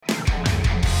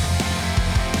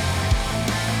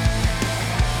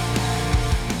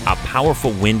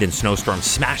powerful wind and snowstorm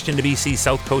smashed into BC's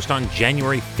south coast on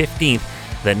January 15th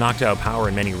that knocked out power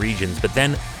in many regions. But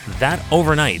then that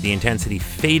overnight, the intensity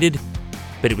faded,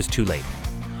 but it was too late.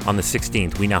 On the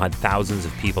 16th, we now had thousands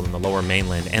of people in the Lower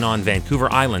Mainland and on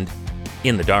Vancouver Island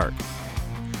in the dark.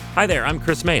 Hi there, I'm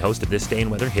Chris May, host of This Day in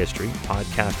Weather History,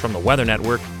 podcast from the Weather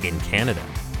Network in Canada.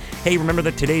 Hey, remember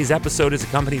that today's episode is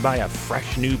accompanied by a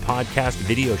fresh new podcast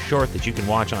video short that you can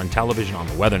watch on television on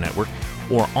the Weather Network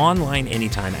or online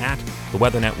anytime at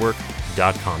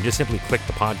theweathernetwork.com. Just simply click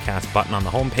the podcast button on the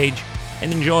homepage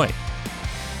and enjoy.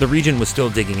 The region was still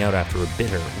digging out after a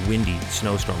bitter, windy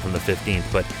snowstorm from the 15th,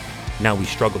 but now we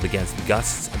struggled against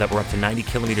gusts that were up to 90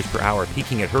 kilometers per hour,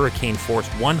 peaking at hurricane force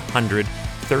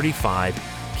 135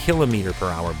 kilometer per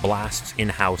hour blasts in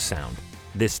Howe Sound.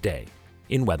 This day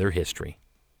in weather history.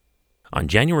 On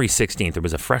January 16th, there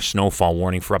was a fresh snowfall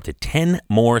warning for up to 10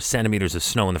 more centimeters of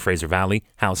snow in the Fraser Valley,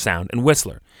 Howe Sound, and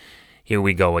Whistler. Here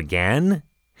we go again.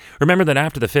 Remember that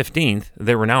after the 15th,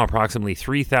 there were now approximately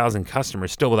 3,000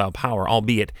 customers still without power,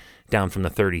 albeit down from the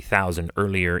 30,000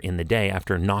 earlier in the day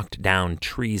after knocked down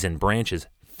trees and branches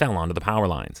fell onto the power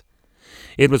lines.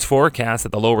 It was forecast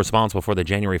that the low responsible for the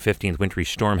January 15th wintry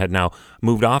storm had now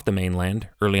moved off the mainland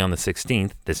early on the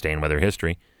 16th, this day in weather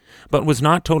history, but was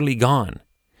not totally gone.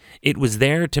 It was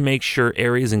there to make sure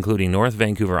areas including North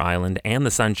Vancouver Island and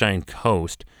the Sunshine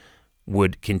Coast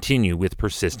would continue with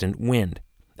persistent wind.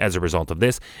 As a result of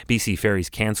this, BC Ferries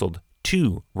canceled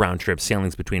 2 round-trip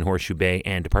sailings between Horseshoe Bay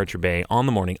and Departure Bay on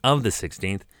the morning of the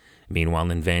 16th.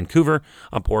 Meanwhile, in Vancouver,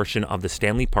 a portion of the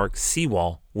Stanley Park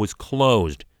seawall was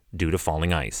closed due to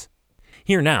falling ice.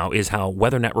 Here now is how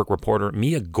Weather Network reporter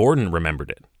Mia Gordon remembered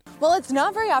it. Well, it's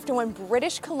not very often when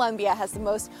British Columbia has the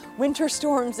most winter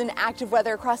storms and active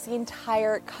weather across the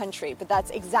entire country, but that's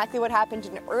exactly what happened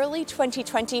in early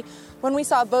 2020 when we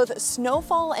saw both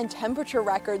snowfall and temperature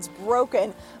records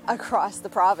broken across the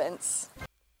province.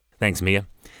 Thanks, Mia.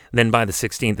 Then by the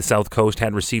 16th, the South Coast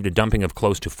had received a dumping of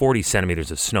close to 40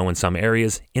 centimeters of snow in some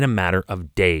areas in a matter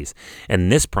of days.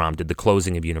 And this prompted the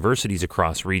closing of universities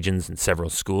across regions and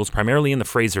several schools, primarily in the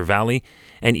Fraser Valley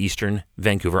and eastern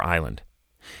Vancouver Island.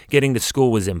 Getting to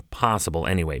school was impossible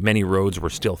anyway. Many roads were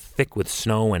still thick with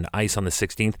snow and ice on the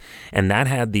 16th, and that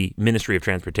had the Ministry of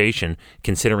Transportation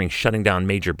considering shutting down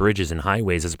major bridges and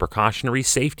highways as a precautionary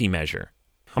safety measure.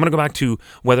 I'm going to go back to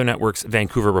Weather Network's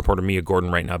Vancouver reporter Mia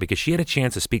Gordon right now because she had a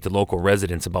chance to speak to local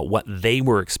residents about what they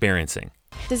were experiencing.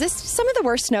 Is this some of the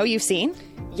worst snow you've seen?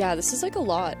 Yeah, this is like a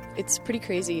lot. It's pretty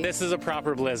crazy. This is a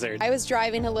proper blizzard. I was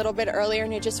driving a little bit earlier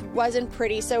and it just wasn't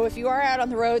pretty. So if you are out on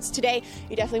the roads today,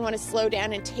 you definitely want to slow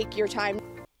down and take your time.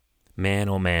 Man,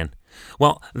 oh man.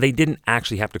 Well, they didn't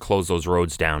actually have to close those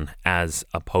roads down as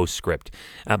a postscript,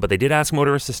 but they did ask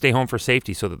motorists to stay home for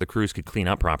safety so that the crews could clean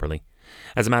up properly.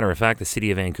 As a matter of fact, the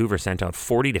city of Vancouver sent out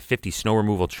 40 to 50 snow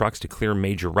removal trucks to clear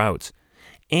major routes.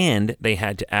 And they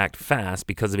had to act fast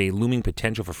because of a looming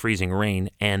potential for freezing rain.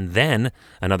 And then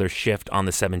another shift on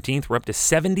the 17th where up to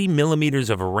 70 millimeters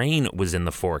of rain was in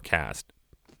the forecast.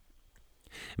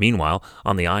 Meanwhile,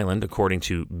 on the island, according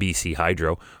to BC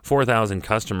Hydro, 4,000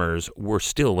 customers were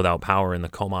still without power in the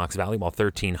Comox Valley, while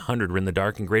 1,300 were in the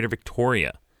dark in Greater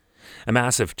Victoria. A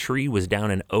massive tree was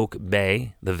down in Oak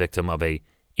Bay, the victim of a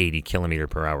 80 kilometer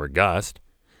per hour gust.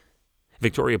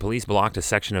 Victoria Police blocked a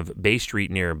section of Bay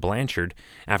Street near Blanchard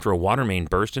after a water main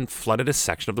burst and flooded a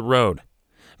section of the road.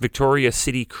 Victoria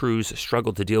City crews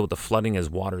struggled to deal with the flooding as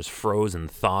waters froze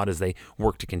and thawed as they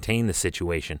worked to contain the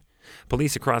situation.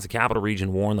 Police across the capital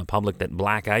region warned the public that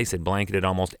black ice had blanketed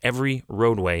almost every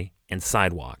roadway and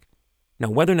sidewalk. Now,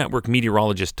 Weather Network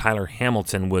meteorologist Tyler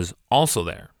Hamilton was also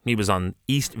there. He was on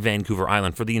East Vancouver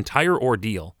Island for the entire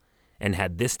ordeal and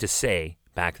had this to say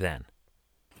back then.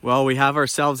 Well, we have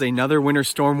ourselves another winter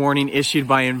storm warning issued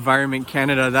by Environment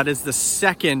Canada. That is the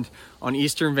second on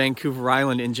eastern Vancouver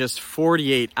Island in just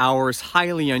 48 hours.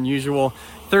 Highly unusual.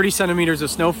 30 centimeters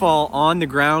of snowfall on the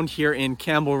ground here in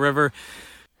Campbell River.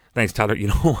 Thanks, Tyler. You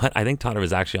know what? I think Tyler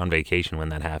was actually on vacation when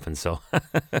that happened, so...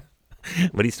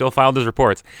 But he still filed his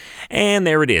reports. And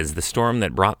there it is, the storm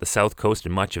that brought the South Coast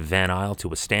and much of Van Isle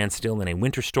to a standstill in a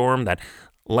winter storm that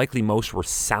likely most were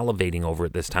salivating over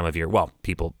at this time of year. Well,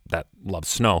 people that love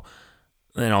snow,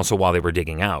 and also while they were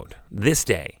digging out. This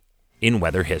day in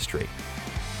weather history.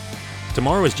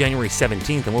 Tomorrow is January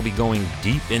 17th, and we'll be going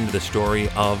deep into the story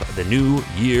of the New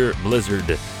Year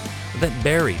blizzard that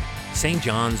buried St.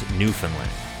 John's, Newfoundland.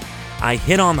 I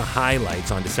hit on the highlights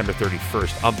on December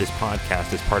 31st of this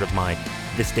podcast as part of my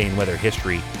This Day in Weather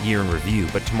History year in review,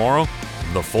 but tomorrow,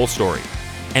 the full story.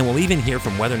 And we'll even hear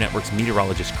from Weather Network's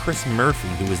meteorologist Chris Murphy,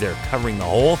 who was there covering the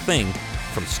whole thing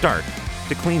from start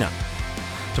to cleanup.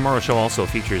 Tomorrow's show also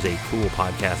features a cool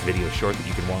podcast video short that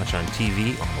you can watch on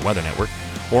TV on the Weather Network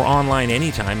or online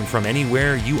anytime and from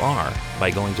anywhere you are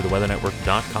by going to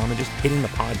theweathernetwork.com and just hitting the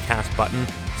podcast button.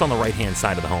 It's on the right-hand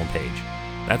side of the homepage.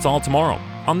 That's all tomorrow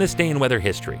on This Day in Weather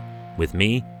History with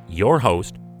me, your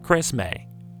host, Chris May.